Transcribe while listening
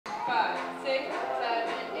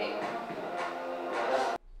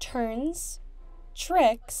puns,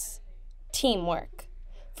 tricks, teamwork.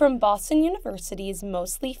 From Boston University's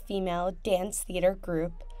mostly female dance theater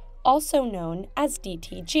group, also known as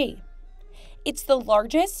DTG. It's the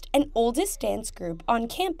largest and oldest dance group on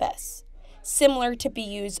campus. Similar to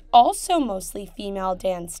BU's also mostly female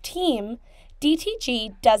dance team,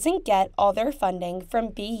 DTG doesn't get all their funding from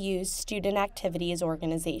BU's Student Activities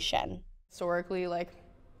Organization. Historically,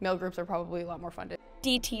 male groups are probably a lot more funded.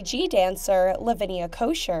 DTG dancer Lavinia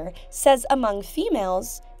Kosher says among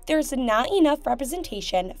females, there's not enough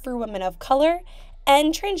representation for women of color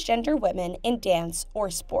and transgender women in dance or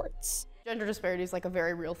sports. Gender disparity is a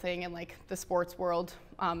very real thing in the sports world,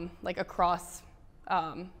 across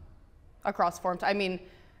forms. I mean,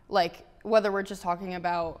 whether we're just talking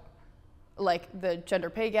about the gender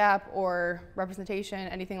pay gap or representation,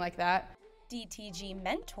 anything like that. DTG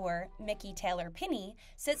mentor Mickey Taylor-Pinney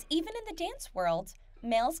says even in the dance world,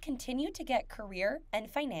 males continue to get career and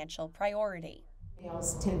financial priority.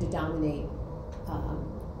 Males tend to dominate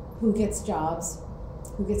who gets jobs,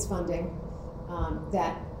 who gets funding.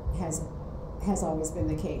 That has always been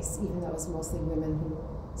the case, even though it's mostly women who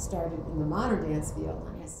started in the modern dance field.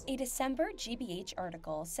 A December GBH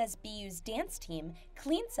article says BU's dance team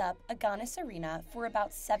cleans up Agganis Arena for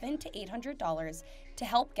about $700 to $800 to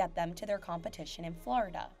help get them to their competition in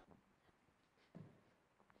Florida.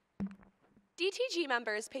 DTG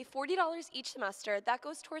members pay $40 each semester that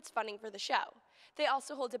goes towards funding for the show. They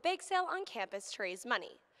also hold a bake sale on campus to raise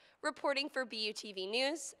money. Reporting for BUTV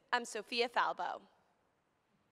News, I'm Sophia Falbo.